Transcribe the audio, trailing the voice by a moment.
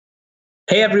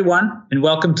Hey everyone, and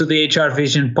welcome to the HR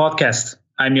Vision podcast.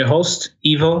 I'm your host,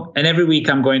 Ivo, and every week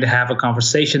I'm going to have a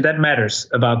conversation that matters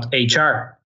about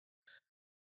HR.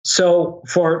 So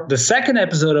for the second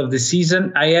episode of this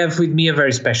season, I have with me a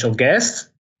very special guest.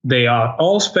 They are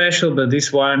all special, but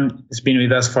this one has been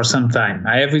with us for some time.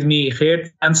 I have with me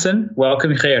Geert Jansen.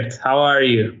 Welcome, Geert. How are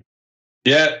you?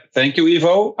 Yeah, thank you,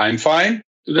 Ivo. I'm fine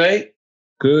today.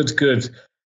 Good.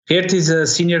 Geert is a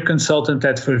senior consultant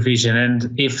at FourVision,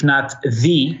 and if not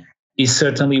is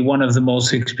certainly one of the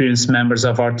most experienced members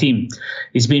of our team.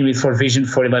 He's been with FourVision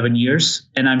for 11 years,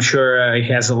 and I'm sure he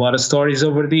has a lot of stories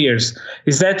over the years.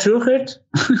 Is that true, Geert?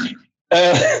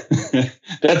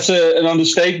 That's an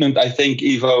understatement, I think,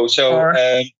 Ivo. So,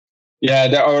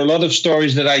 there are a lot of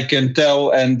stories that I can tell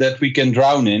and that we can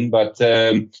drown in. But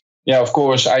of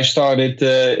course, I started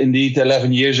indeed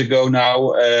 11 years ago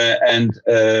now and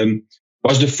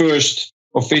was the first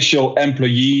official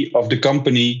employee of the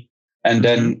company. And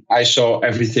then I saw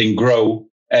everything grow.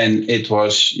 And it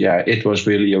was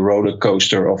really a roller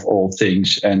coaster of all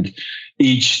things. And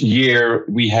each year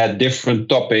we had different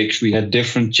topics, we had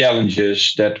different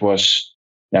challenges. That was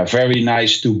very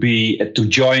nice to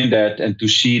join that and to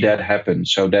see that happen.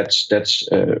 So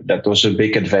that was a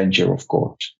big adventure, of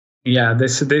course. Yeah,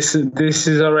 this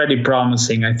is already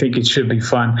promising. I think it should be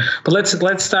fun. But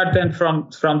let's start then from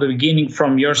the beginning,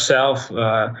 from yourself.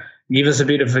 Give us a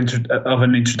bit of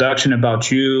an introduction about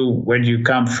you. Where do you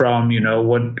come from? You know,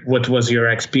 what was your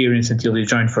experience until you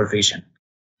joined FourVision?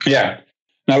 Yeah.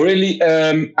 Now, really,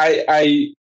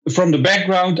 I from the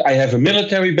background, I have a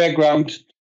military background.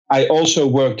 I also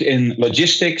worked in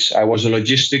logistics. I was a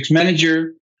logistics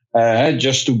manager.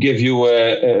 Just to give you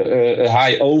a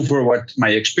high over what my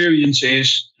experience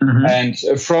is. Mm-hmm. And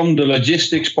from the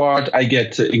logistics part, I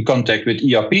get in contact with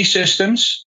ERP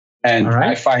systems. And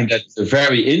I find that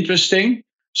very interesting.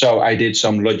 So I did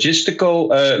some logistics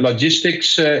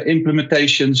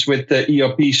implementations with the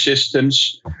ERP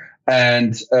systems.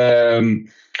 And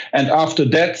after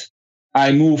that,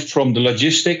 I moved from the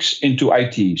logistics into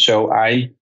IT. So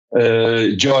I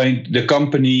joined the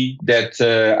company that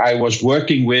I was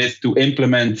working with to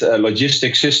implement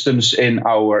logistics systems at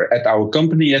our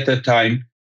company at that time.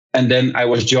 And then I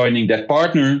was joining that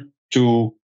partner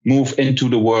to move into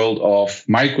the world of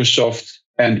Microsoft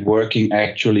and working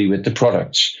actually with the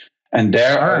products. And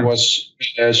there I was,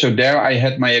 there I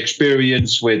had my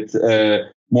experience with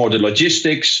more the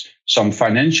logistics, some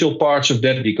financial parts of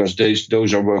that, because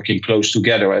those are working close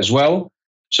together as well.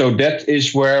 So that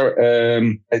is where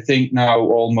I think now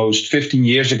almost 15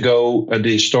 years ago,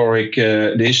 the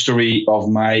history of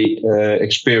my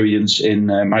experience in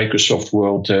Microsoft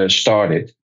world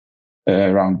started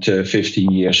around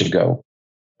 15 years ago.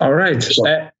 All right.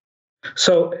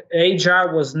 So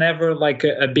HR was never like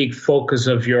a big focus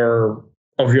of your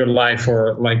life,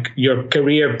 or like your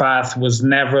career path was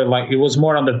never like, it was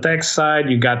more on the tech side.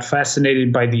 You got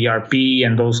fascinated by the ERP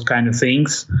and those kind of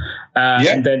things,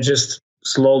 and then just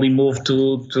slowly moved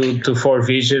to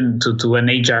FourVision to an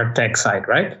HR tech side,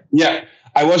 right? Yeah.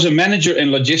 I was a manager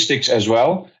in logistics as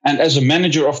well. And as a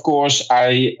manager, of course,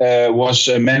 I was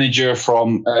a manager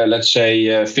from, let's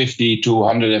say, 50 to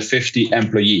 150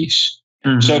 employees.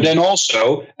 Mm-hmm. So then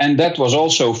also, and that was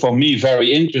also for me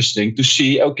very interesting to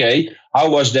see, okay, how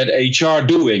was that HR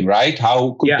doing, right?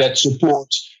 How could that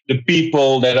support the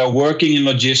people that are working in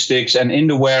logistics and in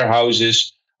the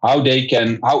warehouses, how we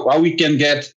can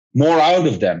get more out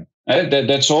of them.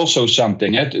 That's also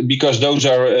something, because those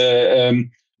are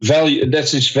value.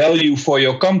 That is value for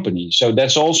your company. So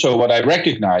that's also what I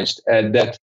recognized,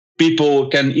 that people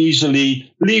can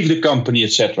easily leave the company,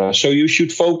 etc. So you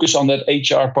should focus on that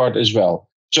HR part as well.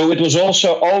 So it was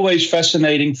also always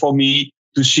fascinating for me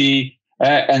to see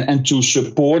and to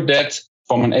support that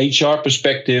from an HR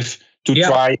perspective, to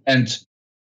try and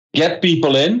get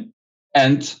people in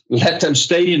and let them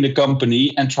stay in the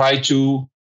company and try to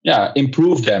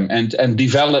improve them and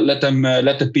develop. Let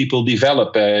the people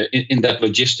develop in that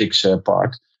logistics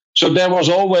part. So there was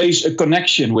always a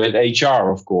connection with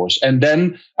HR, of course. And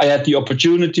then I had the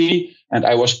opportunity, and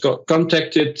I was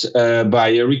contacted by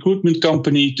a recruitment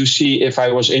company to see if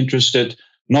I was interested,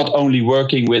 not only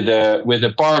working with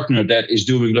a partner that is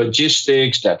doing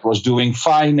logistics, that was doing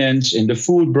finance in the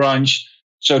food branch.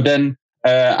 So then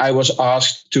I was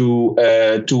asked to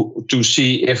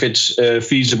see if it's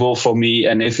feasible for me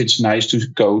and if it's nice to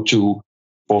go to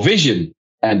FourVision.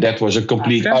 And that was a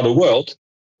complete other world.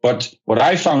 But what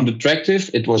I found attractive,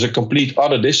 it was a complete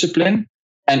other discipline,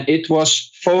 and it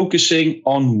was focusing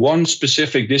on one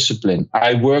specific discipline.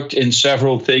 I worked in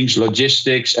several things,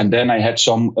 logistics, and then I had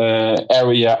some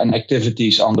area and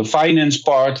activities on the finance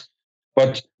part.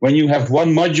 But when you have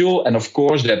one module, and of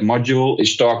course that module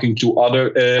is talking to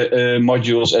other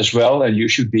modules as well, and you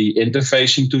should be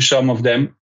interfacing to some of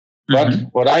them. But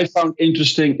what I found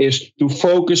interesting is to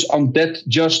focus on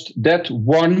just that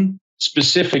one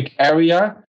specific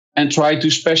area and try to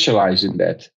specialize in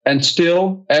that. And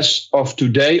still, as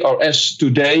today,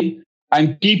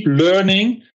 I keep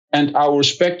learning, and our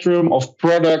spectrum of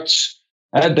products,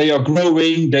 they are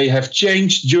growing, they have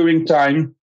changed during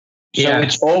time. So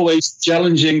it's always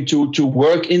challenging to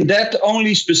work in that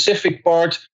only specific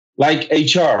part, like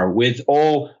HR, with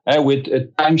with a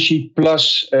timesheet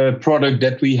plus product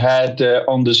that we had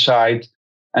on the side.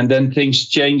 And then things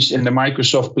changed in the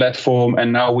Microsoft platform,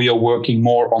 and now we are working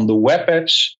more on the web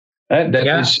apps. That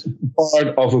is part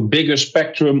of a bigger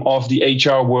spectrum of the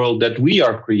HR world that we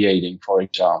are creating, for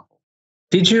example.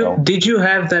 Did you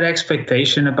have that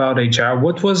expectation about HR?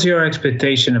 What was your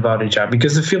expectation about HR?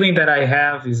 Because the feeling that I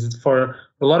have is for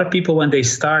a lot of people when they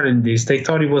start in this, they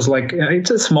thought it was like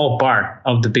it's a small part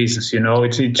of the business.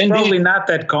 It's probably not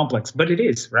that complex, but it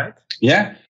is, right?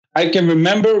 Yeah, I can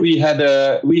remember we had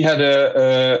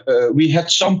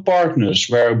some partners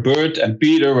where Bert and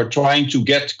Peter were trying to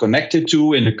get connected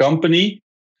to in the company,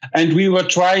 and we were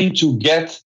trying to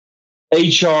get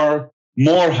HR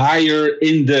more higher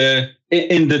in the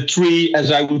tree,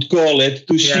 as I would call it,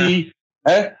 to see.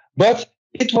 But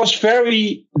it was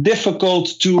very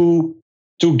difficult to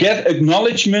get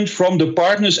acknowledgement from the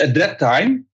partners at that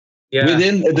time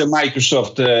within the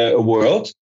Microsoft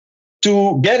world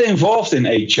to get involved in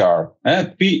HR.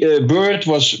 Bert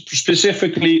was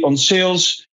specifically on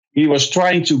sales. He was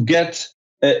trying to get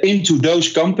into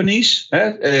those companies,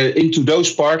 into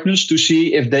those partners, to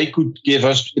see if they could give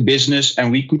us business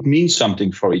and we could mean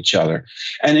something for each other.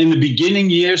 And in the beginning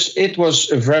years, it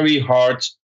was a very hard,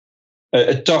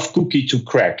 a tough cookie to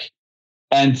crack.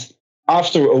 And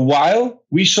after a while,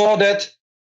 we saw that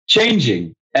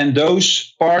changing. And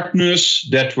those partners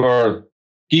that were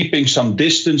keeping some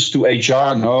distance to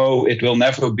HR, no, it will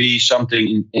never be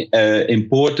something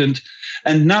important.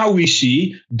 And now we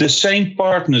see the same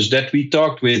partners that we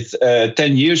talked with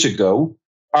 10 years ago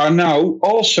are now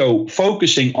also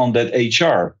focusing on that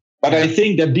HR. But I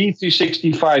think that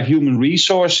D365 Human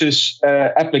Resources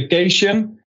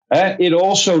application, it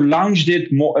also launched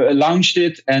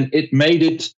it, and it made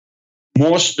it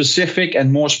more specific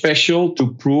and more special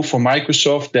to prove for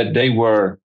Microsoft that they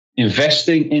were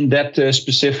investing in that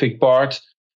specific part.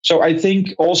 So I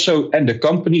think also, and the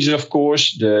companies, of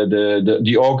course,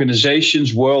 the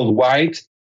organizations worldwide,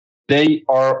 they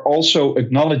are also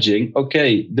acknowledging,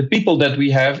 okay, the people that we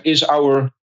have is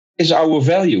our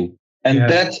value, and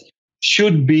that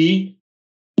should be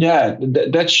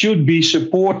that should be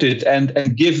supported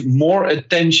and give more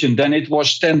attention than it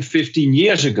was 10, 15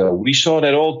 years ago. We saw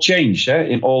that all change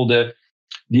in all the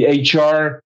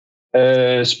HR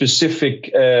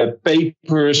specific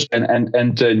papers and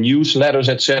newsletters,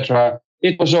 etc.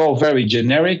 It was all very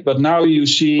generic, but now you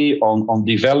see on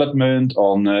development,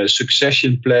 on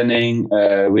succession planning,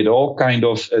 with all kind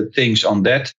of things on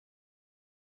that.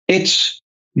 It's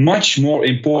much more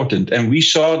important, and we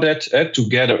saw that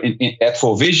together at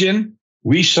FourVision.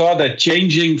 We saw that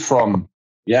changing from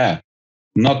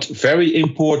not very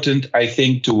important, I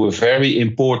think, to a very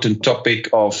important topic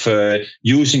of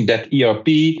using that ERP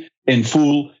in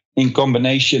full, in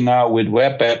combination now with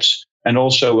web apps. And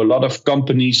also a lot of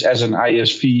companies as an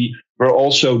ISV were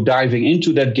also diving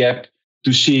into that gap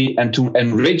to see and to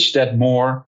enrich that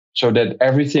more, so that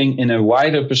everything in a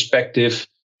wider perspective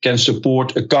can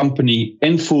support a company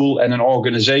in full and an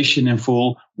organization in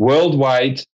full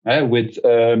worldwide, with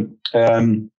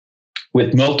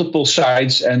multiple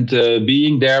sites and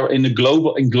being there in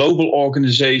global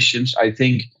organizations. I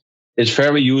think it's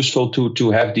very useful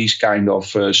to have these kind of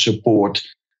support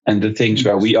and the things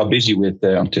where we are busy with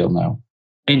until now.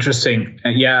 Interesting.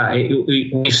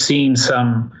 We've seen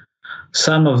some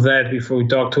of that before we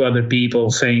talk to other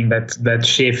people, saying that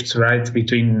shift, right,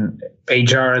 between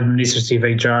HR, administrative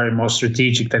HR, and more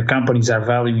strategic, that companies are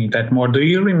valuing that more. Do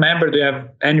you have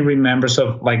any remembers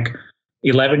of like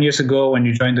 11 years ago when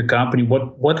you joined the company?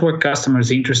 What were customers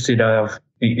interested of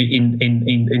in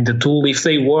the tool, if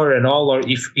they were at all, or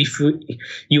if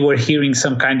you were hearing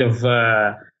some kind of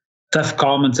tough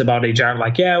comments about HR,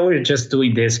 like, we're just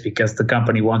doing this because the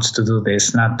company wants to do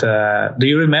this? Not. Do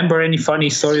you remember any funny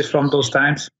stories from those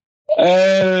times?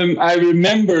 I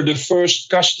remember the first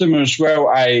customers where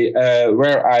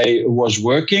I was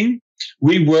working.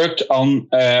 We worked on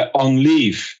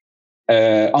leave,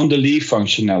 on the leave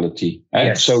functionality.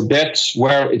 Yes. So that's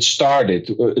where it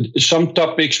started. Some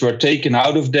topics were taken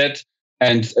out of that,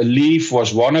 and leave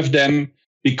was one of them,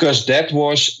 because that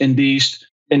was indeed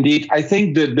indeed, I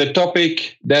think the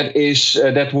topic that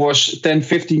was 10,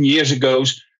 15 years ago,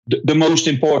 the most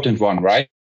important one, right?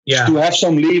 Yeah. To have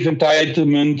some leave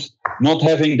entitlement, not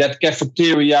having that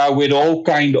cafeteria with all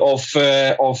kind of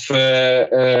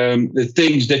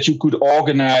things that you could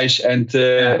organize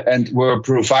and were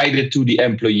provided to the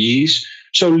employees.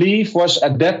 So leave was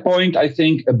at that point, I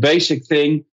think, a basic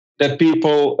thing that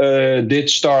people did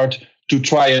start to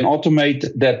try and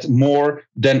automate that more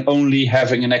than only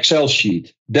having an Excel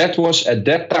sheet. That was at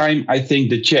that time, I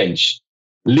think, the change.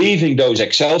 Leaving those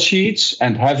Excel sheets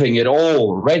and having it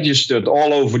all registered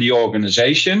all over the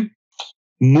organization,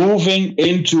 moving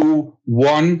into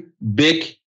one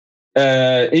big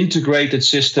integrated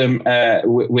system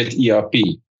with ERP.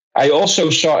 I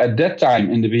also saw at that time,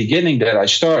 in the beginning that I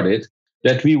started,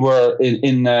 that we were at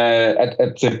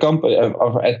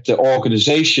the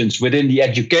organizations within the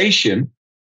education,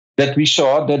 that we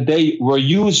saw that they were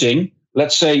using,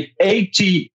 let's say,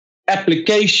 80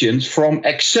 applications from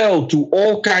Excel to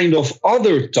all kind of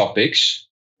other topics.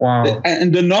 Wow.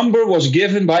 And the number was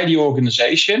given by the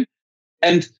organization.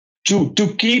 And to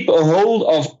keep a hold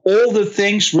of all the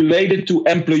things related to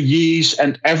employees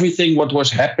and everything what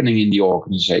was happening in the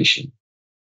organization.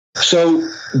 So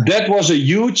that was a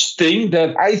huge thing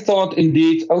that I thought,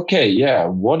 indeed, okay, yeah,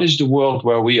 what is the world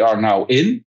where we are now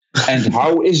in? And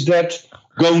how is that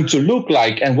going to look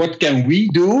like? And what can we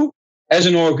do as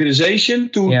an organization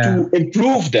to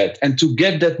improve that and to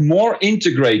get that more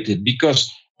integrated? Because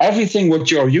everything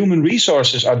what your human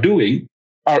resources are doing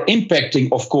are impacting,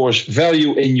 of course,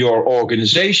 value in your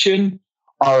organization.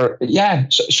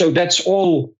 So that's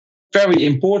all very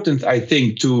important, I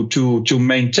think, to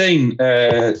maintain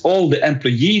all the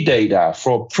employee data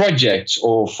for projects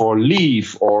or for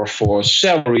leave or for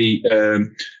salary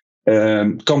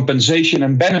compensation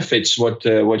and benefits,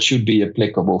 what should be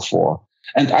applicable for.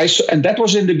 And that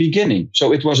was in the beginning.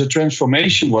 So it was a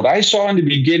transformation. What I saw in the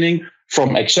beginning,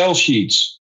 from Excel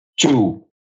sheets to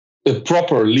the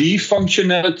proper leave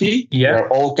functionality, where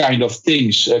all kind of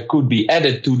things could be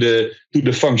added to the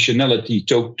functionality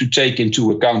to take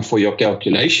into account for your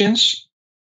calculations,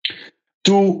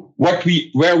 to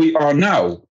where we are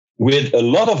now, with a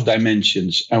lot of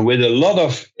dimensions and with a lot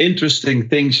of interesting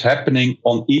things happening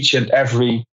on each and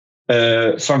every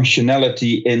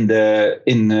functionality in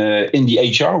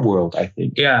the HR world, I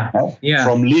think.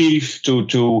 From leave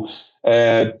to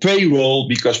payroll,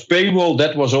 because payroll,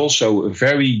 that was also a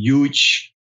very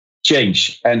huge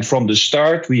change. And from the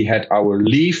start, we had our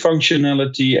leave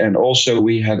functionality, and also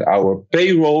we had our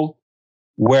payroll,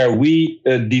 where we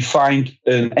defined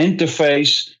an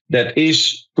interface that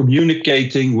is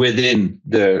communicating within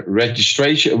the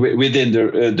registration, within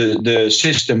the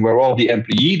system where all the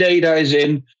employee data is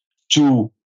in,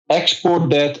 to export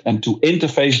that and to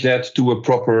interface that to a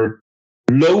proper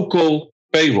local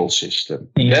payroll system.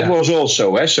 That was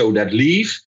also, so that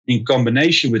leave in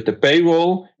combination with the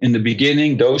payroll in the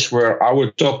beginning, those were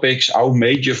our topics, our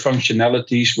major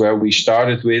functionalities where we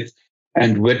started with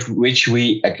and with which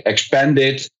we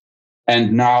expanded.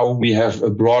 And now we have a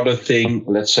broader thing.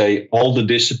 Let's say all the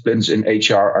disciplines in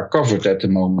HR are covered at the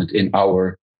moment in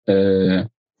our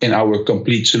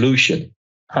complete solution.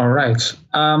 All right.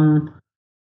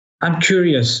 I'm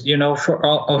curious, for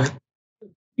all of,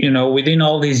 within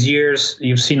all these years,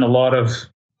 you've seen a lot of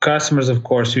customers. Of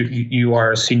course, you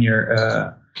are a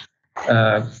senior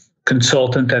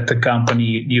consultant at the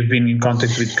company. You've been in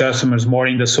contact with customers more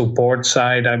in the support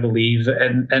side, I believe.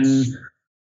 And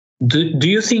do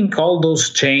you think all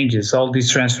those changes, all these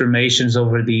transformations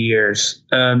over the years,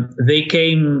 they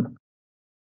came?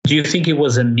 Do you think it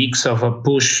was a mix of a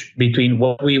push between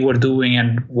what we were doing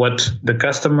and what the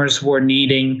customers were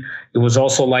needing? It was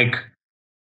also like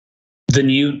the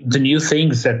new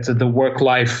things that the work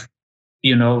life,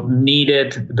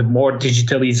 needed, the more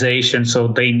digitalization. So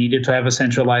they needed to have a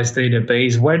centralized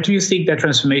database. Where do you think that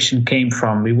transformation came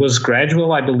from? It was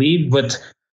gradual, I believe, but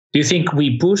do you think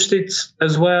we pushed it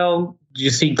as well? Do you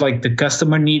think like the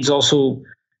customer needs also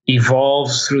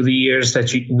evolves through the years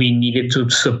that we needed to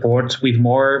support with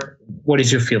more? What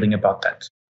is your feeling about that?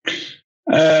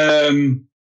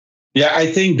 I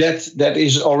think that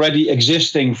is already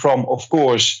existing from, of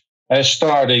course,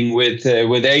 starting with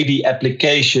 80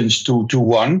 applications to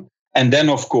one. And then,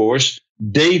 of course,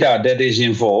 data that is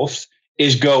involved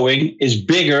is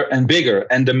bigger and bigger.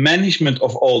 And the management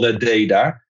of all that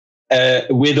data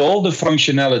with all the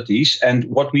functionalities. And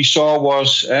what we saw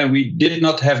was we did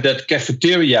not have that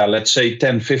cafeteria, let's say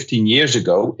 10, 15 years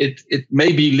ago. It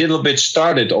maybe a little bit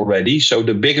started already. So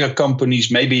the bigger companies,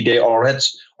 maybe they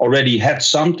already had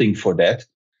something for that.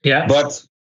 Yeah. But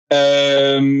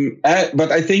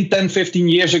But I think 10, 15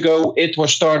 years ago, it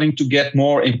was starting to get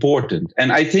more important.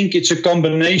 And I think it's a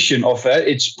combination of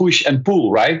it's push and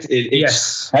pull, right?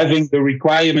 It's having the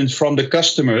requirements from the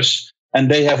customers, and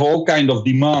they have all kind of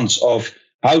demands of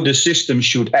how the system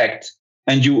should act.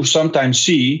 And you sometimes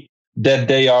see that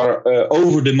they are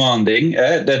over demanding,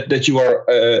 that you are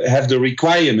have the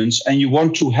requirements and you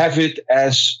want to have it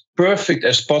as perfect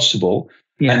as possible.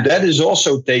 Yeah. And that is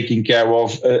also taking care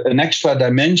of an extra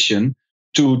dimension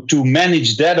to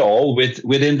manage that all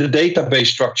within the database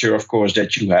structure, of course,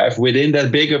 that you have within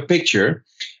that bigger picture.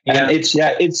 Yeah. And it's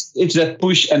that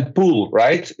push and pull,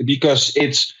 right? Because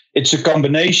it's a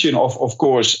combination of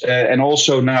course, and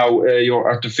also now your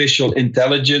artificial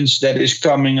intelligence that is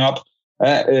coming up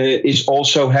is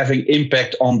also having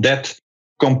impact on that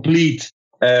complete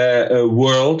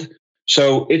world.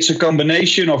 So it's a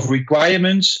combination of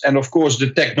requirements and, of course, the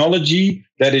technology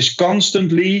that is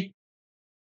constantly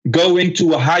going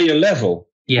to a higher level,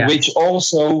 which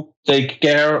also take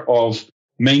care of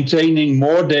maintaining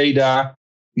more data,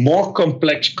 more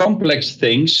complex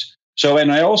things. So,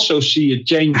 and I also see it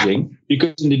changing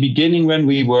because in the beginning when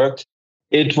we worked,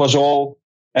 it was all,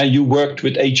 you worked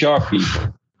with HR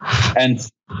people. And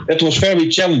that was very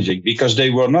challenging because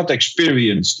they were not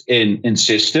experienced in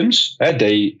systems.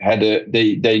 They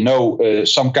know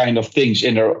some kind of things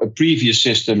in their previous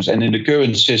systems and in the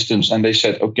current systems, and they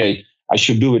said, "Okay, I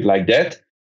should do it like that."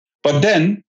 But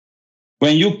then,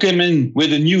 when you come in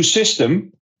with a new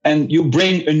system and you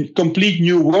bring a complete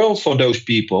new world for those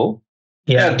people,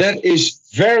 that is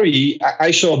very.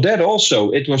 I saw that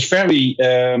also. It was very,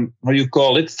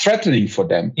 threatening for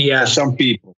them. For some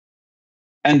people.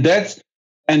 And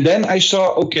then I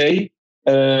saw,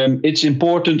 it's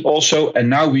important also, and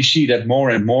now we see that more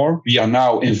and more. We are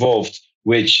now involved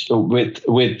with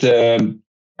IT,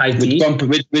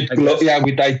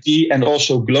 with IT, and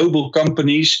also global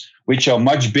companies which are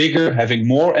much bigger, having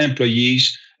more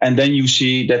employees. And then you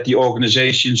see that the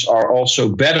organizations are also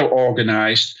better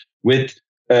organized with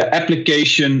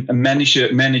application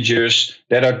managers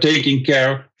that are taking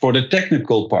care for the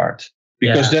technical part.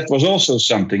 Because that was also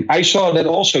something. I saw that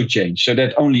also change, so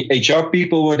that only HR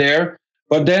people were there.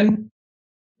 But then,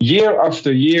 year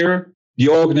after year, the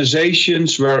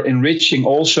organizations were enriching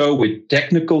also with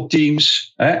technical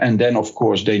teams. And then, of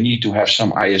course, they need to have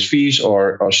some ISVs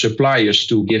or suppliers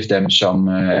to give them some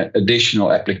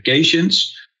additional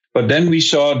applications. But then we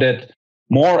saw that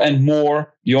more and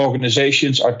more the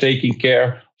organizations are taking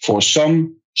care for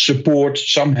some support,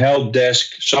 some help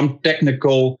desk, some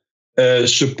technical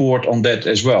support on that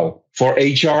as well. For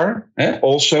HR,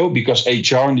 also, because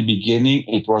HR in the beginning,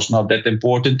 it was not that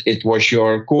important. It was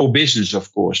your core business,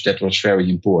 of course, that was very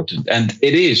important. And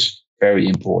it is very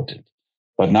important.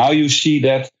 But now you see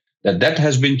that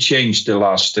has been changed the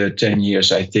last 10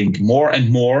 years, I think, more and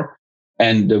more.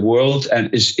 And the world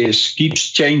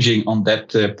keeps changing on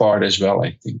that part as well,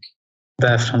 I think.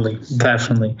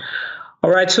 Definitely. All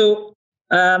right, so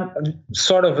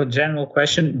sort of a general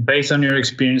question based on your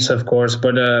experience, of course,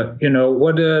 but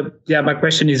my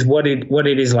question is what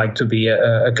it is like to be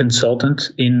a consultant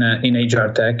in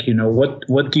HR tech.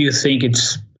 What do you think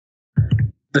it's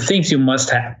the things you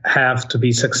must have to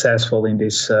be successful in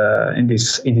this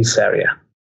area?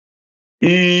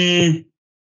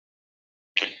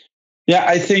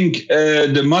 I think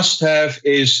the must have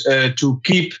is to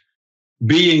keep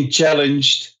being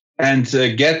challenged and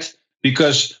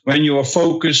because when you are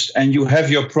focused and you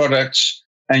have your products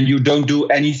and you don't do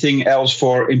anything else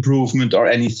for improvement or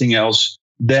anything else,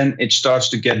 then it starts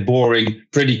to get boring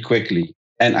pretty quickly.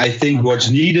 And I think what's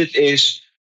needed is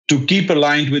to keep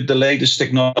aligned with the latest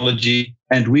technology.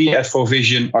 And we at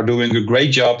FourVision are doing a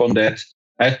great job on that,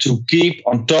 to keep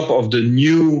on top of the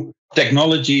new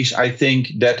technologies, I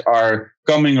think, that are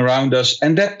coming around us.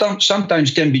 And that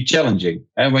sometimes can be challenging.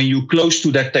 And when you're close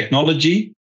to that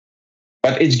technology,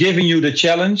 but it's giving you the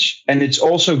challenge, and it's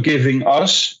also giving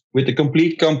us, with the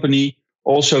complete company,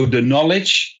 also the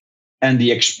knowledge and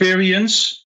the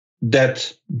experience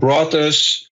that brought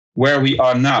us where we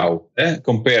are now,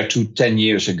 compared to 10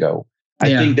 years ago. I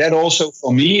think that also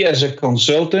for me as a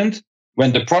consultant,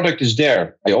 when the product is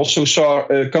there, I also saw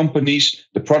companies,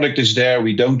 the product is there,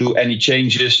 we don't do any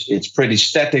changes, it's pretty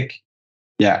static.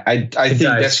 I think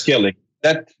that's killing.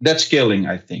 That's killing,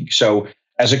 I think. So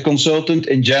as a consultant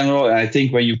in general, and I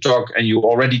think when you talk, and you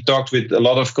already talked with a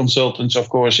lot of consultants, of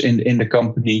course, in the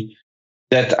company,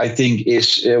 that I think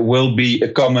will be a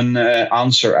common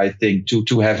answer, I think,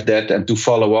 to have that and to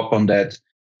follow up on that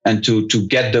and to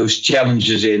get those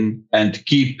challenges in and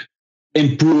keep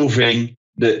improving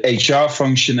the HR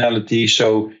functionality.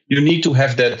 So you need to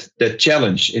have that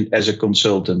challenge as a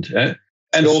consultant.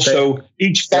 And also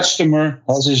each customer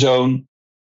has his own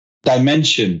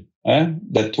dimension.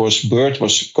 That was Bert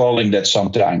was calling that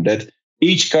sometime, that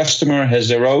each customer has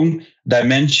their own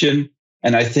dimension.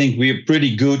 And I think we're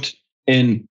pretty good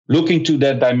in looking to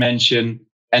that dimension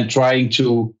and trying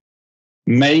to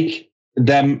make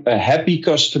them a happy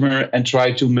customer and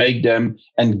try to make them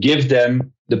and give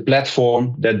them the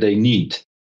platform that they need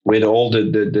with all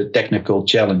the technical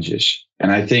challenges.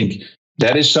 And I think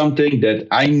that is something that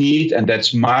I need, and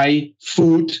that's my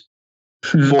food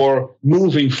for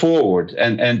moving forward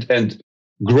and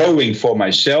growing for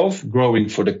myself, growing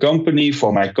for the company,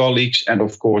 for my colleagues, and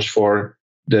of course for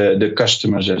the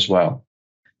customers as well.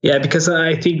 Yeah, because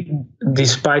I think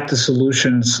despite the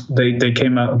solutions, they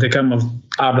come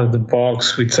out of the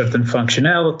box with certain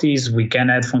functionalities. We can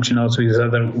add functionalities with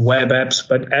other web apps,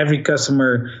 but every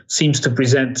customer seems to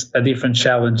present a different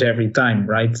challenge every time,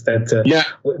 right? That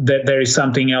there is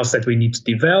something else that we need to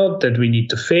develop, that we need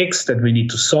to fix, that we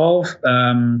need to solve,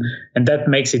 and that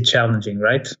makes it challenging,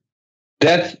 right?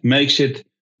 That makes it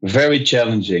very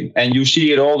challenging, and you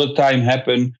see it all the time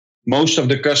happen. Most of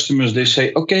the customers, they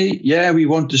say, okay, yeah, we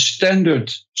want the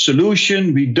standard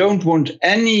solution. We don't want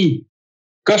any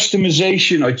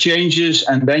customization or changes.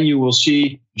 And then you will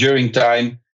see during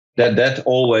time that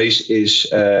always is,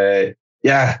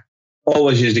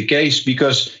 always is the case,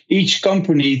 because each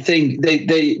company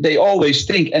they always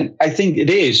think, and I think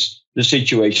it is the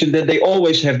situation, that they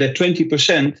always have that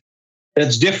 20%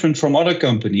 that's different from other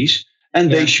companies. And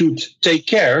they should take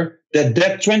care that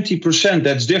 20%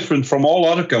 that's different from all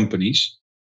other companies,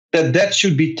 that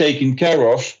should be taken care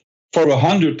of for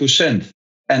 100%.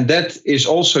 And that is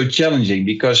also challenging,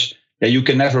 because you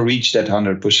can never reach that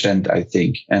 100%, I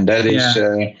think. And that is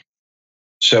I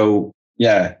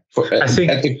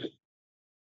think.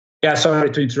 Sorry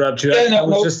to interrupt you. I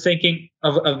was just thinking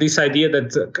of this idea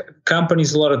that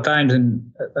companies a lot of times, and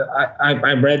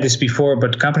I read this before,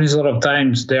 but companies a lot of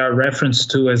times, they are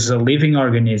referenced to as a living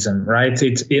organism, right?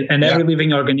 Every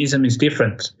living organism is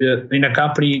different. In a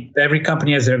company, every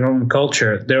company has their own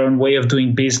culture, their own way of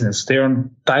doing business, their own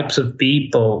types of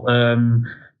people,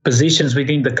 positions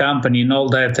within the company and all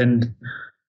that. And,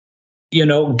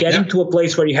 getting to a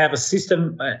place where you have a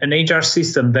system, an HR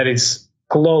system that is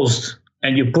closed,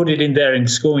 and you put it in there and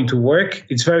it's going to work,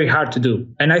 it's very hard to do.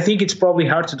 And I think it's probably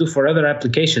hard to do for other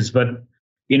applications, but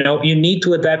you need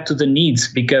to adapt to the needs,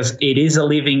 because it is a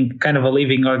living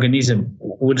organism.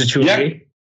 Wouldn't you agree?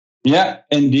 Yeah,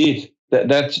 indeed.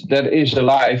 That is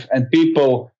alive, and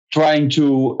people trying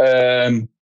to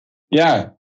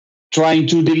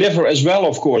deliver as well,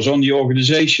 of course, on the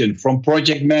organization, from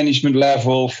project management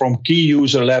level, from key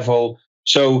user level.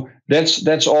 So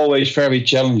that's always very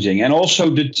challenging. And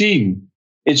also the team.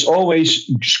 It's always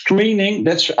screening.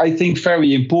 That's, I think,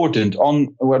 very important.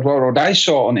 On what I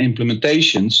saw on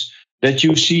implementations, that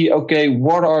you see, okay,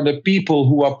 what are the people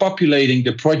who are populating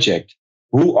the project?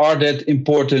 Who are that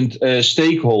important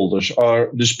stakeholders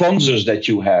or the sponsors that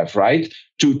you have, right?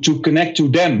 To connect to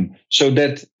them, so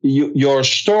that your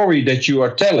story that you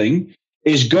are telling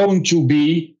is going to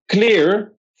be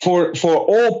clear for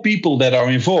all people that are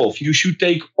involved. You should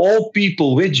take all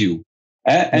people with you.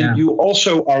 And you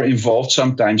also are involved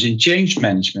sometimes in change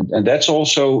management. And that's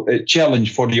also a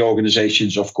challenge for the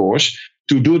organizations, of course,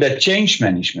 to do that change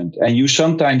management. And you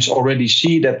sometimes already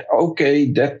see that, okay,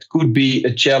 that could be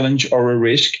a challenge or a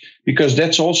risk, because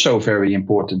that's also very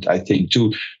important, I think,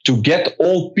 to get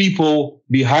all people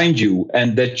behind you,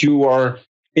 and that you are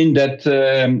in that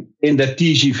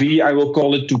TGV, I will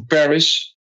call it, to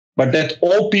Paris, but that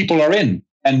all people are in.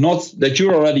 And not that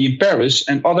you're already in Paris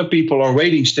and other people are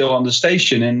waiting still on the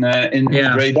station in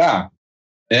Breda,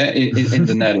 in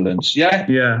the Netherlands.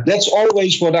 That's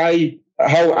always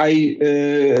how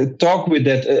I talk with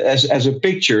that as a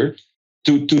picture,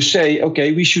 to say,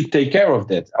 okay, we should take care of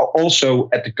that. Also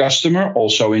at the customer,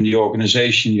 also in the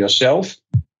organization yourself.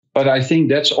 But I think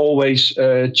that's always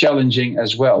challenging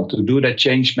as well, to do that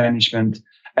change management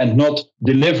and not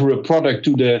deliver a product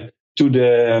to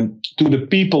the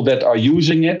people that are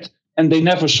using it, and they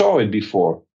never saw it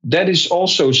before. That is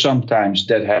also sometimes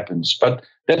that happens, but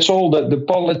that's all the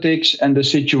politics and the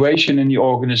situation in the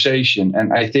organization.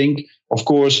 And I think, of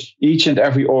course, each and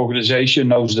every organization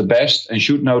knows the best and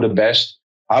should know the best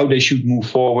how they should move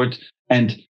forward,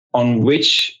 and in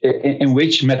which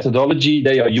methodology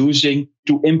they are using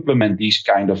to implement these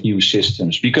kind of new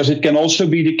systems. Because it can also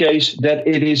be the case that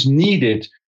it is needed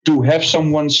to have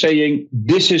someone saying,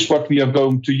 this is what we are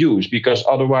going to use, because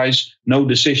otherwise no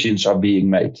decisions are being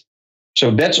made.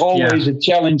 So that's always a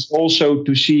challenge also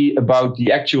to see about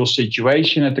the actual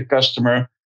situation at the customer.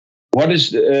 What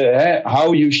is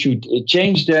how you should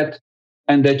change that,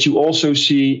 and that you also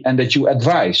see and that you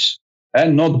advise,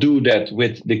 and not do that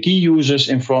with the key users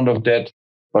in front of that.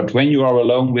 But when you are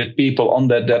alone with people on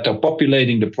that are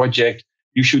populating the project,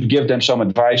 you should give them some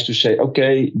advice to say,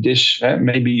 okay, this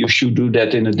maybe you should do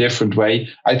that in a different way.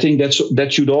 I think that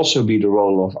should also be the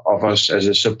role of us as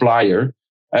a supplier,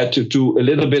 to a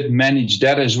little bit manage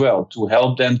that as well, to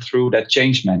help them through that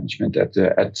change management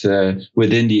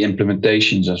within the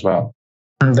implementations as well.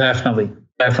 Definitely.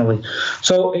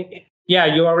 So, yeah,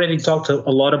 you already talked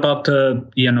a lot about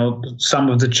some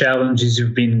of the challenges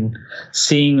you've been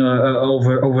seeing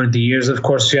over the years. Of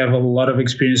course, you have a lot of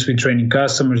experience with training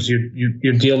customers.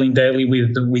 You're dealing daily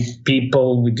with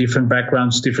people with different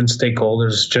backgrounds, different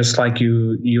stakeholders, just like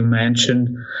you mentioned.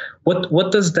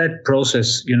 What does that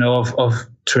process, of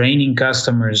training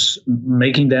customers,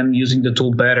 making them using the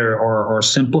tool better, or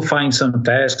simplifying some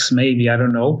tasks, maybe, I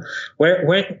don't know, where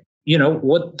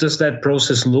what does that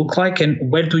process look like, and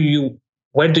where do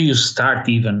you start,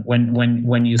 even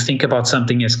when you think about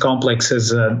something as complex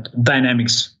as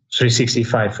Dynamics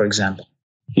 365, for example?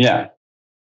 Yeah.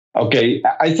 Okay.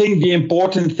 I think the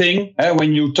important thing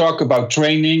when you talk about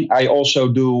training, I also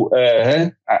do.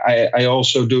 I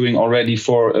also doing already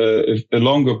for a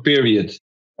longer period,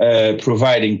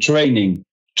 providing training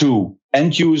to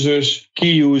end users,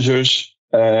 key users,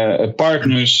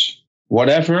 partners,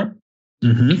 whatever.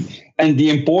 Mm-hmm. And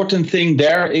the important thing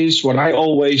there is what I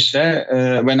always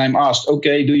when I'm asked,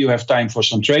 okay, do you have time for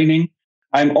some training?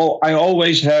 I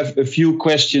always have a few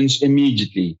questions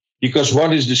immediately, because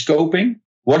what is the scoping?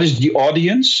 What is the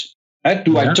audience?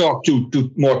 Do I talk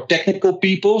to more technical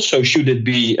people? So should it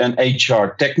be an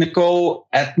HR technical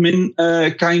admin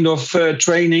kind of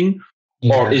training?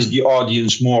 Yeah. Or is the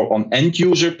audience more on end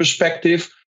user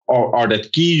perspective? Or are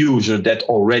that key users that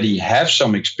already have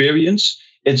some experience?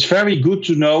 It's very good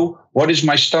to know, what is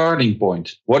my starting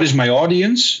point? What is my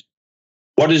audience?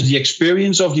 What is the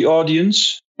experience of the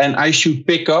audience? And I should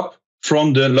pick up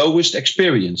from the lowest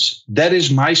experience. That is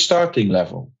my starting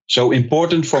level. So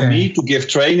important for me to give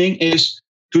training is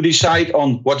to decide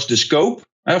on what's the scope.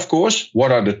 Of course,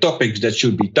 what are the topics that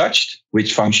should be touched?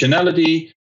 Which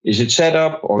functionality? Is it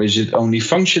setup or is it only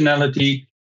functionality?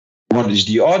 What is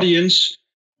the audience?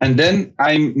 And then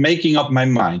I'm making up my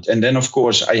mind. And then, of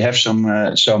course, I have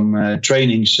some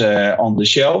trainings on the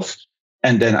shelf.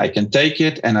 And then I can take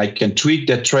it and I can tweak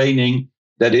that training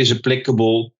that is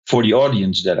applicable for the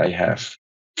audience that I have.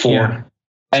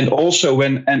 And also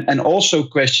also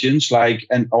questions like,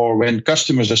 or when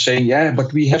customers are saying, yeah,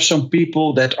 but we have some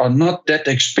people that are not that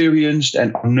experienced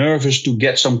and are nervous to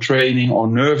get some training or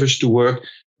nervous to work.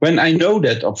 When I know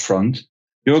that upfront,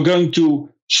 you're going to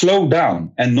slow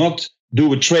down and not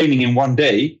do a training in one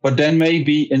day, but then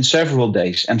maybe in several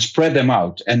days and spread them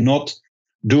out, and not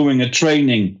doing a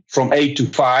training from 8 to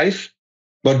 5,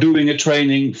 but doing a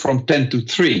training from 10 to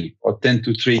 3 or 10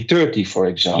 to 3:30, for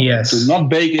example. Yes. To not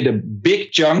make it a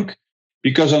big chunk,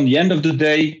 because on the end of the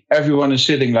day, everyone is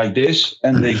sitting like this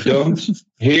and they don't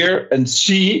hear and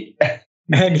see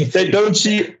anything. They don't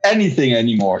see anything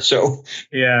anymore. So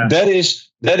that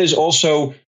is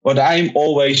also what I'm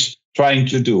always trying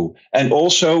to do. And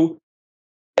also,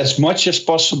 as much as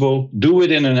possible, do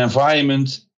it in an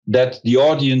environment that the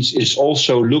audience is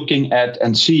also looking at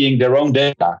and seeing their own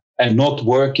data, and not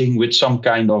working with some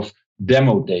kind of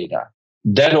demo data.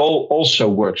 That also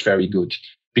works very good.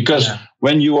 Because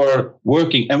when you are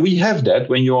working, and we have that,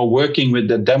 when you are working with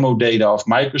the demo data of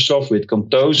Microsoft with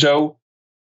Contoso,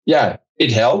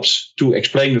 it helps to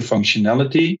explain the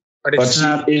functionality. But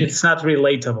it's not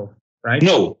relatable, right?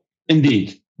 No,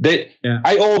 indeed.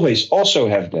 I always also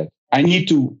have that. I need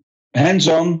to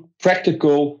hands-on,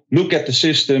 practical, look at the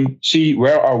system, see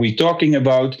where are we talking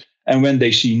about. And when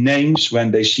they see names,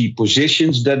 when they see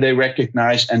positions that they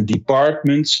recognize and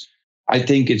departments, I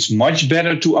think it's much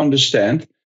better to understand.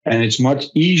 And it's much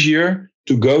easier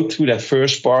to go through that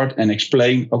first part and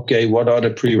explain, okay, what are the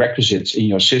prerequisites in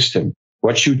your system?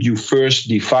 What should you first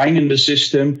define in the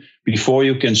system before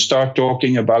you can start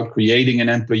talking about creating an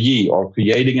employee or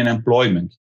creating an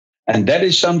employment? And that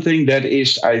is something that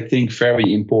is, I think,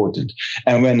 very important.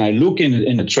 And when I look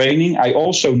in the training, I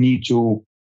also need to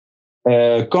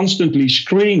constantly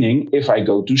screening if I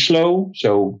go too slow.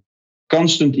 So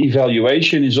constant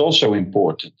evaluation is also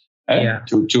important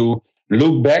to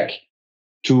look back,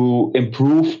 to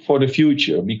improve for the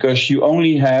future, because you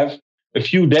only have a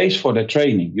few days for the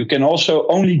training. You can also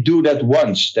only do that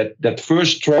once. That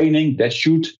first training, that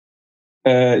should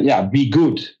be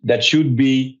good. That should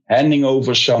be handing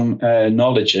over some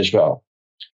knowledge as well.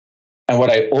 And what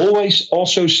I always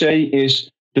also say is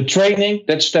the training,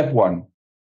 that's step one.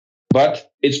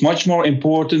 But it's much more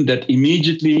important that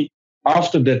immediately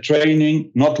after that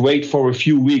training, not wait for a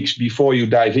few weeks before you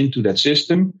dive into that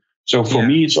system. So for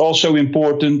me, it's also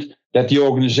important that the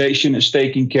organization is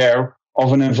taking care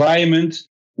of an environment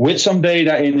with some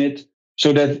data in it,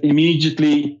 so that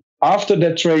immediately after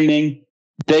that training,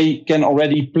 they can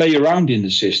already play around in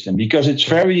the system, because it's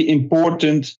very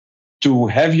important to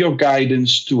have your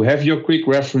guidance, to have your quick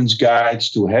reference guides,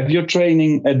 to have your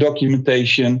training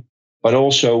documentation, but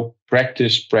also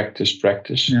practice,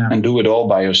 and do it all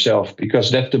by yourself,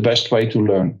 because that's the best way to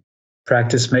learn.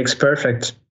 Practice makes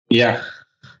perfect. Yeah.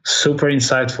 Super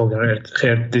insightful,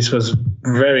 Geert. This was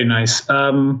very nice.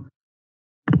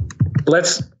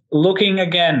 Let's looking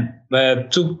again,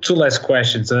 two last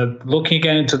questions. Looking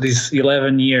again into these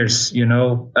 11 years,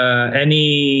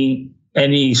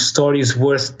 any stories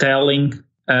worth telling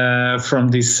from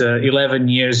these 11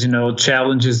 years,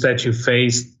 challenges that you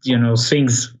faced,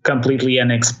 things completely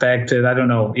unexpected. I don't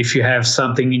know if you have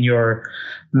something in your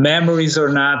memories or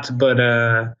not, but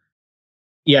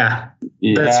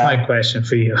that's my question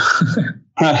for you.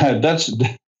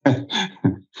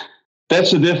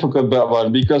 That's a difficult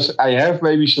one, because I have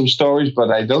maybe some stories,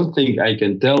 but I don't think I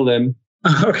can tell them.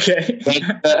 Okay. But,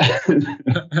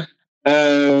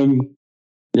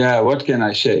 what can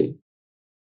I say?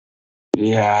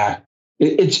 Yeah,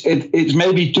 it's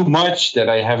maybe too much that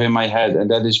I have in my head, and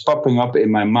that is popping up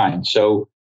in my mind. So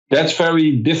that's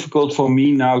very difficult for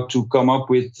me now to come up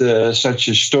with such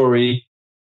a story.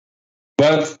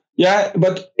 But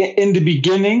in the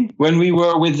beginning, when we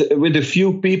were with a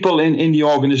few people in the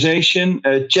organization,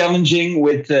 challenging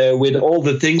with all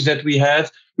the things that we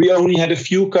had, we only had a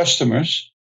few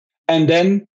customers. And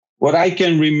then what I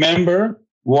can remember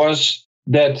was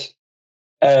that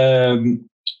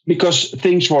because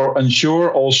things were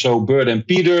unsure, also Bert and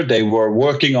Peter, they were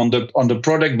working on the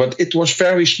product, but it was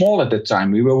very small at the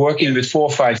time. We were working with 4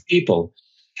 or 5 people.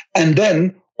 And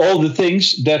then all the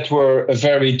things that were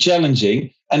very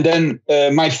challenging. And then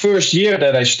my first year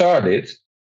that I started,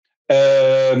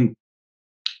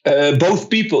 both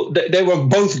people, they were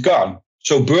both gone.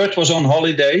 So Bert was on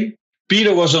holiday,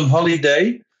 Peter was on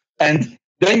holiday, and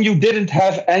then you didn't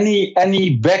have any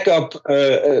backup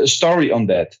story on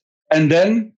that. And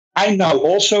then I'm now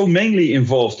also mainly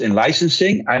involved in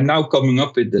licensing. I'm now coming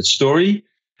up with that story.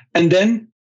 And then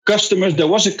customers, there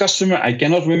was a customer, I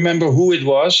cannot remember who it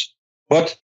was,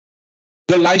 but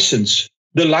the license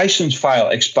file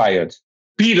expired.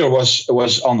 Peter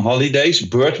was on holidays,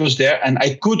 Bert was there, and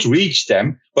I could reach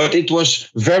them, but it was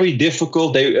very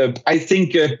difficult. I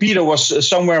think Peter was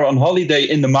somewhere on holiday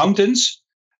in the mountains,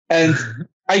 and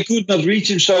I could not reach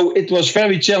him. So it was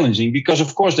very challenging, because,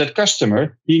 of course, that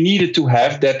customer, he needed to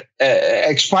have that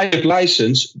expired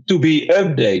license to be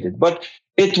updated. But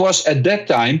it was at that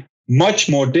time much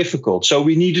more difficult. So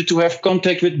we needed to have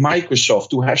contact with Microsoft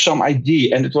to have some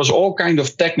ID, and it was all kind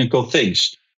of technical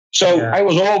things. So I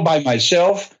was all by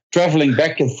myself, traveling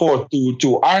back and forth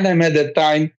to Arnhem at that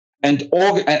time, and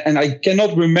I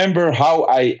cannot remember how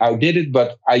I did it,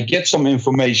 but I get some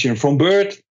information from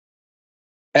Bert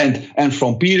and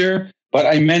from Peter, but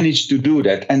I managed to do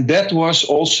that. And that was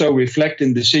also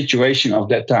reflecting the situation of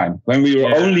that time, when we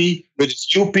were only with a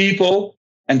few people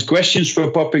and questions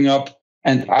were popping up,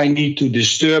 and I need to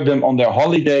disturb them on their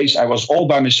holidays. I was all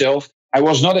by myself. I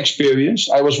was not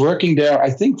experienced. I was working there, I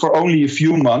think, for only a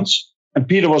few months. And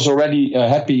Peter was already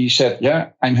happy. He said,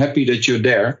 I'm happy that you're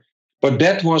there. But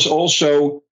that was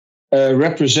also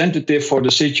representative for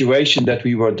the situation that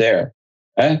we were there.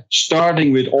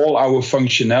 Starting with all our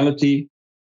functionality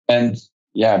and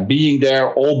being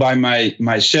there all by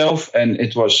myself. And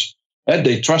it was,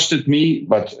 they trusted me,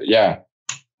 but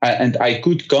and I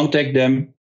could contact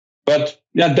them. But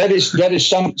that is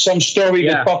some story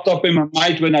that popped up in my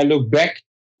mind when I look back,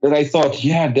 that I thought,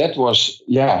 that was,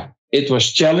 it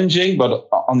was challenging. But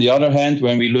on the other hand,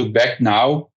 when we look back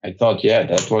now, I thought,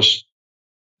 that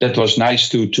was nice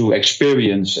to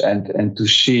experience and to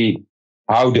see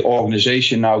how the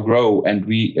organization now grow, and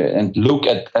look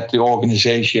at the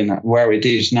organization where it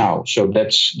is now. So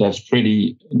that's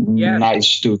pretty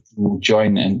nice to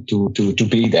join and to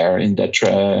be there in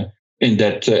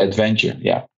that adventure.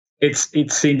 Yeah.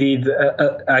 It's indeed,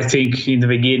 I think, in the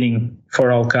beginning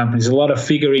for all companies, a lot of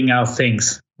figuring out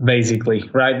things, basically,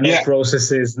 right? No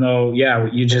processes,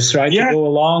 you just try to go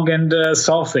along and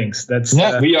solve things. That's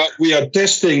we are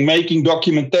testing, making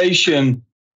documentation,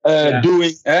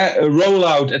 doing a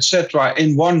rollout, etc.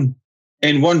 in one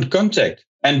contact.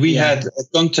 And we had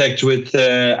contact with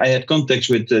I had contacts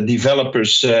with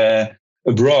developers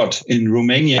abroad in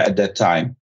Romania at that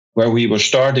time, where we were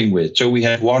starting with. So we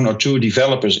had 1 or 2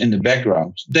 developers in the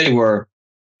background. They were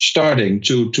starting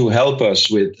to help us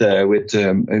with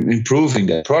improving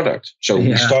that product. So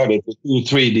we started with 2 or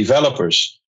 3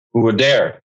 developers who were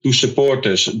there to support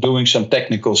us doing some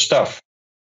technical stuff.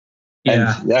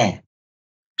 And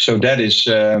so that is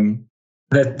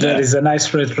that is a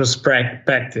nice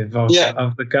retrospective of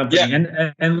the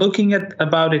company. And looking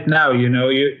about it now,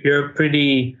 you're a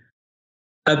pretty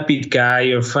upbeat guy,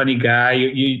 you're a funny guy.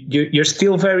 You're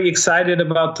still very excited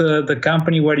about the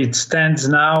company, where it stands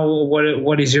now.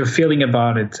 What is your feeling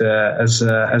about it? As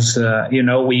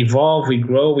we evolve, we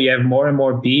grow, we have more and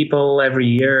more people every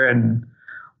year. And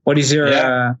what is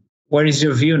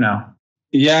your view now?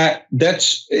 Yeah,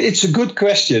 it's a good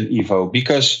question, Ivo,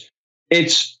 because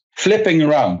it's flipping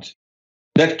around.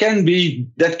 That can be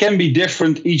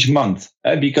different each month,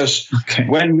 because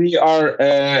when we are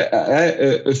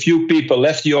a few people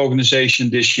left the organization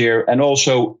this year, and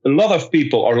also a lot of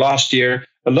people, or last year,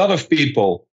 a lot of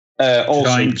people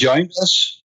also joined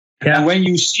us. Yeah. And when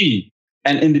you see,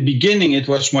 and in the beginning it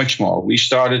was much more. We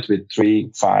started with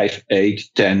 3, 5, 8,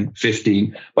 10,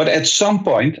 15. But at some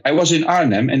point, I was in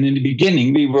Arnhem, and in the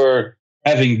beginning we were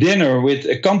having dinner with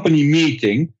a company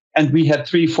meeting. And we had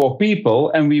 3, 4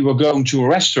 people, and we were going to a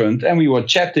restaurant, and we were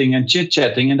chatting and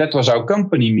chit-chatting, and that was our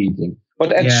company meeting.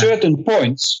 But at certain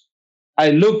points,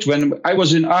 I looked, when I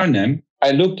was in Arnhem,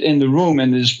 I looked in the room,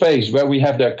 in the space where we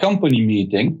have their company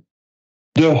meeting.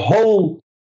 The whole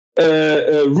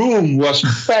room was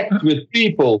packed with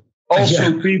people.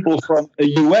 Also people from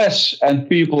the US and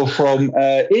people from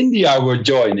India were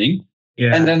joining.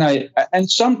 Yeah. And then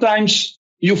and sometimes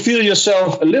you feel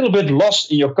yourself a little bit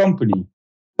lost in your company.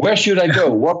 Where should I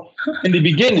go? In the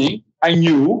beginning, I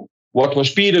knew what was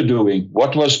Peter doing,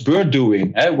 what was Bert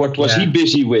doing, what was he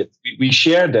busy with. We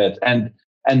shared that, and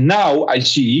now I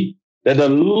see that a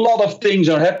lot of things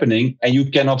are happening, and you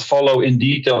cannot follow in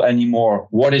detail anymore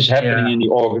what is happening in the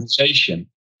organization.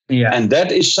 Yeah, and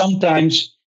that is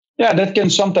sometimes, that can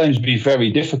sometimes be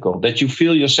very difficult. That you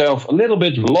feel yourself a little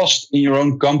bit lost in your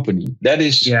own company. That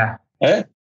is, it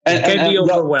can be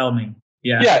overwhelming.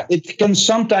 Yeah, it can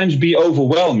sometimes be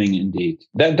overwhelming indeed.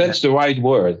 That's the right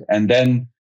word. And then,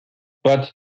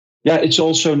 but it's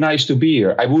also nice to be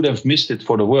here. I would have missed it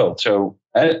for the world. So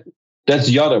that's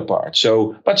the other part.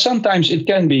 So, but sometimes it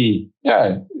can be,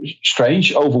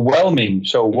 strange, overwhelming.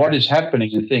 So what is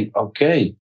happening? You think,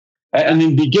 okay. And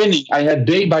in the beginning, I had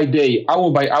day by day,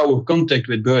 hour by hour contact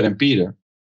with Bert and Peter.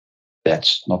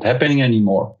 That's not happening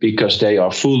anymore because they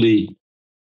are fully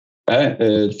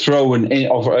thrown in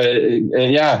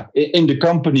the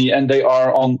company, and they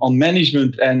are on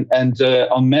management and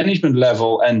on management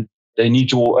level, and they need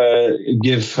to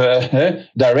give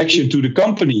direction to the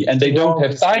company, and they don't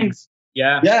have time.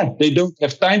 They don't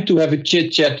have time to have a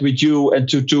chit chat with you and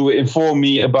to inform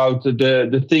me about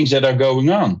the things that are going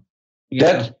on.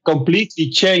 That completely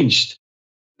changed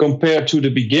compared to the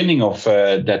beginning of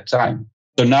that time.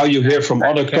 So now you hear from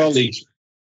other colleagues.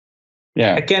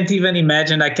 Yeah, I can't even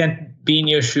imagine. I can't be in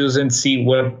your shoes and see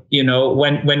what,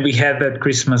 when we had that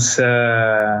Christmas,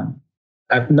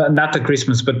 not the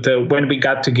Christmas, but when we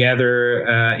got together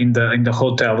in the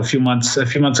hotel a few months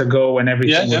ago, when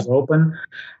everything was open.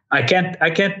 I can't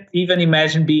even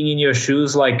imagine being in your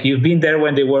shoes. Like, you've been there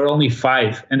when there were only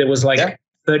 5, and there was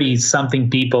 30 something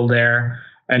people there,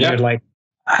 and you're like,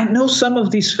 I know some of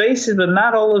these faces, but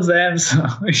not all of them. So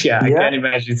I can't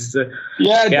imagine.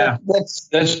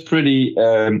 That's pretty.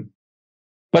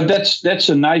 But that's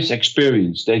a nice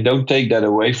experience. They don't take that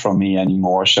away from me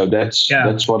anymore. So that's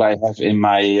what I have in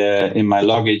my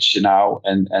luggage now,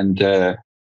 and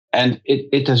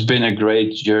it has been a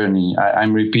great journey.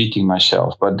 I'm repeating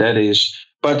myself, but that's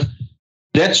what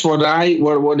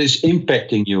is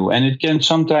impacting you, and it can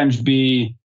sometimes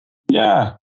be,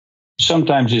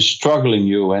 sometimes it's struggling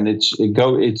you, and it's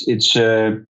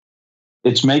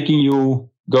making you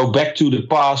go back to the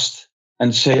past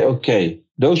and say, okay,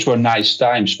 those were nice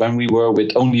times when we were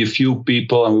with only a few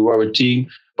people and we were a team.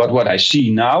 But what I see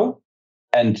now,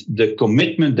 and the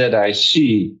commitment that I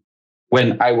see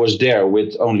when I was there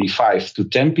with only 5 to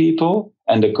 10 people,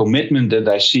 and the commitment that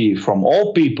I see from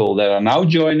all people that are now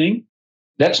joining,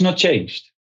 that's not changed.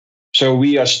 So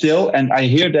we are still, and I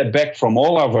hear that back from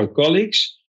all of our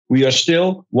colleagues, we are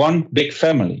still one big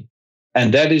family.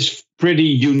 And that is pretty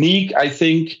unique, I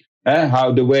think,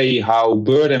 how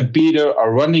Bert and Peter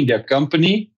are running their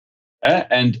company,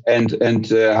 and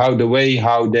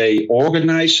how they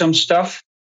organize some stuff.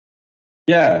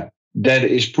 Yeah, that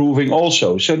is proving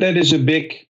also. So that is a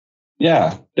big,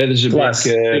 plus.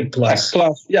 Big plus.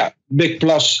 Yeah, big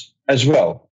plus as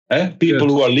well. People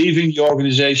who are leaving the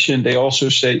organization, they also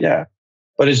say,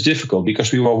 but it's difficult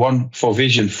because we were one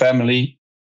FourVision family.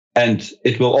 and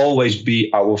it will always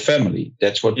be our family.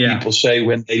 That's what people say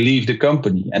when they leave the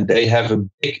company, and they have a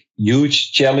big,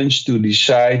 huge challenge to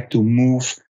decide to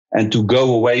move and to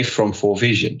go away from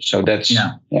FourVision. So that's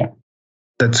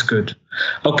That's good.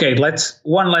 Okay,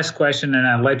 one last question, and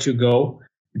I'll let you go.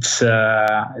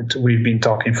 We've been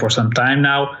talking for some time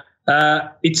now.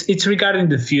 It's regarding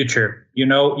the future.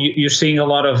 You're seeing a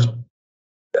lot of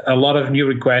new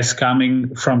requests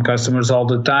coming from customers all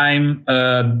the time.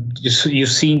 You've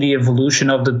seen the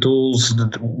evolution of the tools,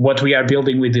 what we are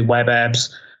building with the web apps.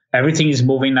 Everything is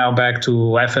moving now back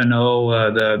to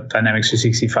F&O, the Dynamics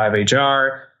 365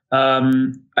 HR.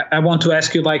 I want to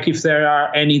ask you, if there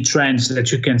are any trends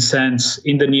that you can sense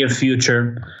in the near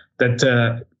future that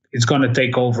is going to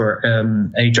take over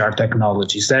HR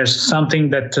technologies. There's something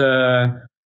that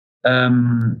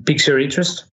piques your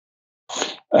interest?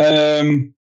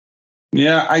 I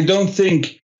don't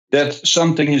think that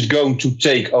something is going to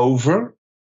take over.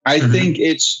 I think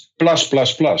it's plus.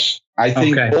 I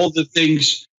think all the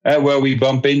things where we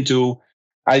bump into,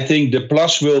 I think the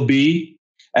plus will be,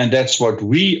 and that's what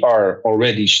we are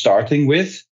already starting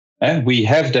with. We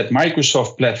have that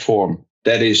Microsoft platform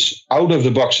that is out of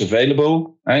the box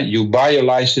available. You buy a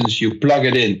license, you plug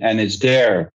it in, and it's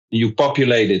there. You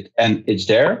populate it, and it's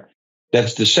there.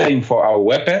 That's the same for our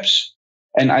web apps.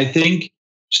 And I think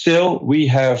still we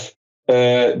have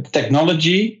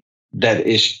technology that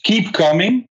is keep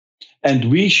coming,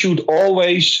 and we should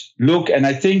always look, and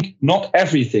I think not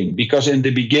everything, because in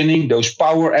the beginning, those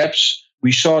power apps,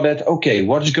 we saw that, okay,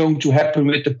 what is going to happen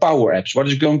with the power apps? What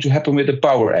is going to happen with the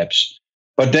power apps?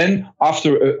 But then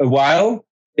after a while,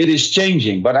 it is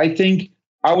changing. But I think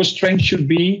our strength should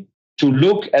be to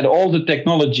look at all the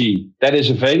technology that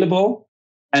is available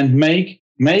and make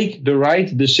the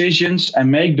right decisions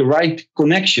and make the right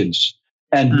connections,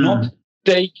 and not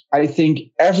take, I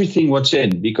think, everything what's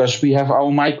in, because we have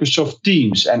our Microsoft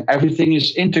Teams and everything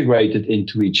is integrated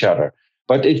into each other.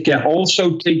 But it can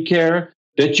also take care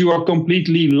that you are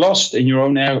completely lost in your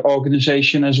own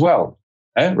organization as well,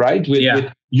 right? With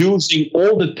using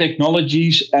all the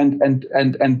technologies and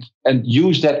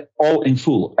use that all in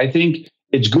full. I think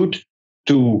it's good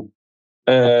to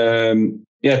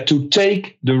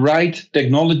take the right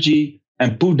technology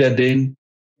and put that in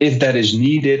if that is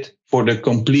needed for the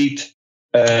complete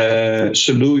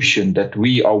solution that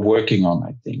we are working on.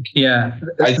 I think. Yeah,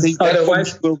 I think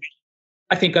otherwise will be.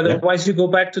 I think otherwise you go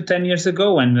back to 10 years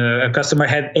ago when a customer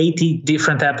had 80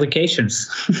 different applications.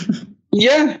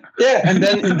 Yeah. And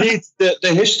then indeed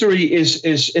the history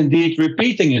is indeed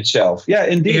repeating itself. Yeah,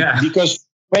 indeed. Yeah. Because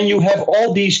when you have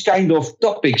all these kind of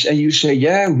topics and you say,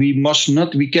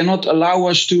 we cannot allow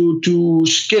us to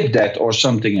skip that or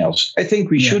something else. I think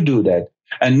we should do that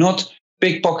and not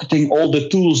pickpocketing all the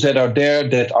tools that are there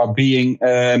that are being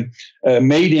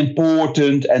made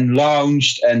important and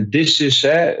launched. And this is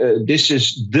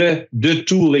the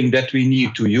tooling that we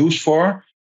need to use for.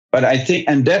 But I think,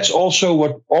 and that's also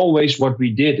what we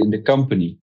did in the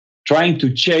company, trying to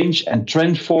change and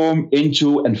transform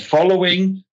into and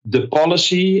following the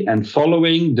policy and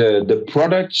following the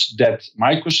products that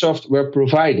Microsoft were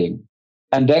providing.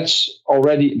 And that's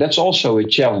also a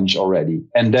challenge already.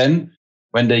 And then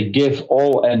when they give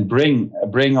all and bring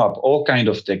up all kind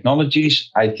of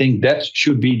technologies, I think that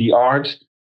should be the art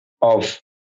of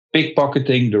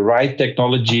pickpocketing the right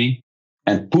technology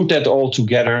and put that all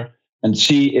together and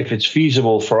see if it's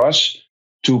feasible for us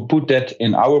to put that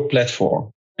in our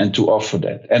platform and to offer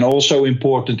that. And also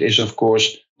important is, of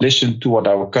course, listen to what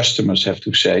our customers have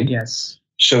to say. Yes.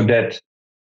 So that,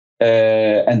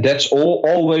 and that's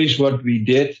always what we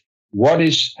did. What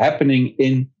is happening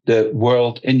in the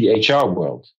world, in the HR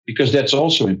world, because that's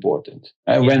also important.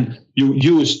 When you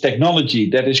use technology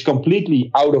that is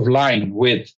completely out of line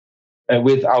with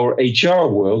our HR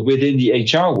world, within the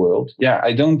HR world,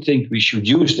 I don't think we should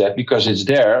use that because it's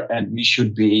there and we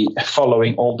should be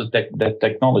following all the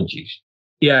technologies.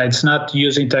 Yeah, it's not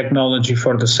using technology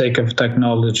for the sake of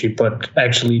technology, but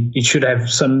actually it should have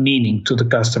some meaning to the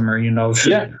customer,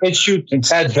 it should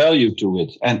add value to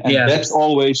it. And that's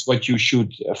always what you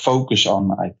should focus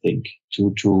on, I think,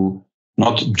 to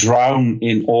not drown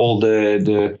in all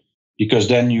the because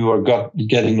then you are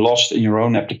getting lost in your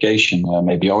own application,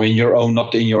 maybe, or in your own,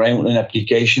 not in your own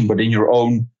application, but in your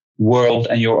own world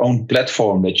and your own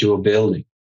platform that you are building.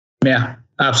 Yeah,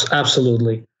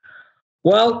 absolutely.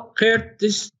 Well, Geert,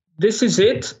 this is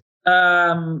it.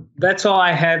 That's all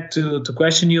I had to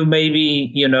question you.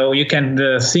 Maybe, you can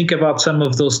think about some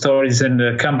of those stories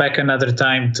and come back another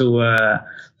time to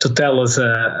tell us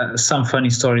some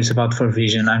funny stories about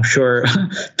FourVision. I'm sure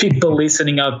people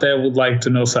listening out there would like to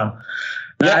know some.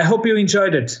 I hope you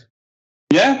enjoyed it.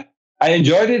 Yeah, I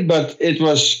enjoyed it, but it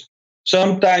was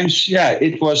sometimes,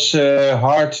 it was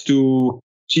hard to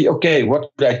see, okay,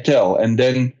 what could I tell? And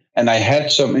I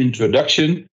had some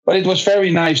introduction, but it was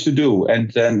very nice to do.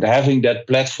 And having that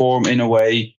platform in a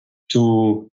way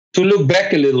to look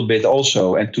back a little bit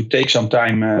also, and to take some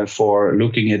time for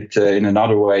looking at in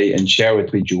another way and share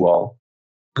it with you all.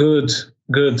 Good.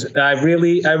 I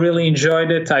really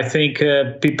enjoyed it. I think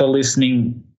people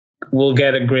listening will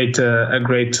get a great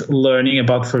learning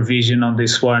about FourVision on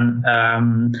this one.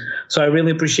 So I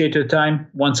really appreciate your time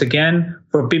once again.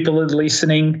 For people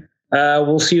listening,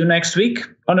 we'll see you next week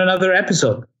on another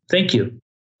episode. Thank you.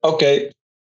 Okay.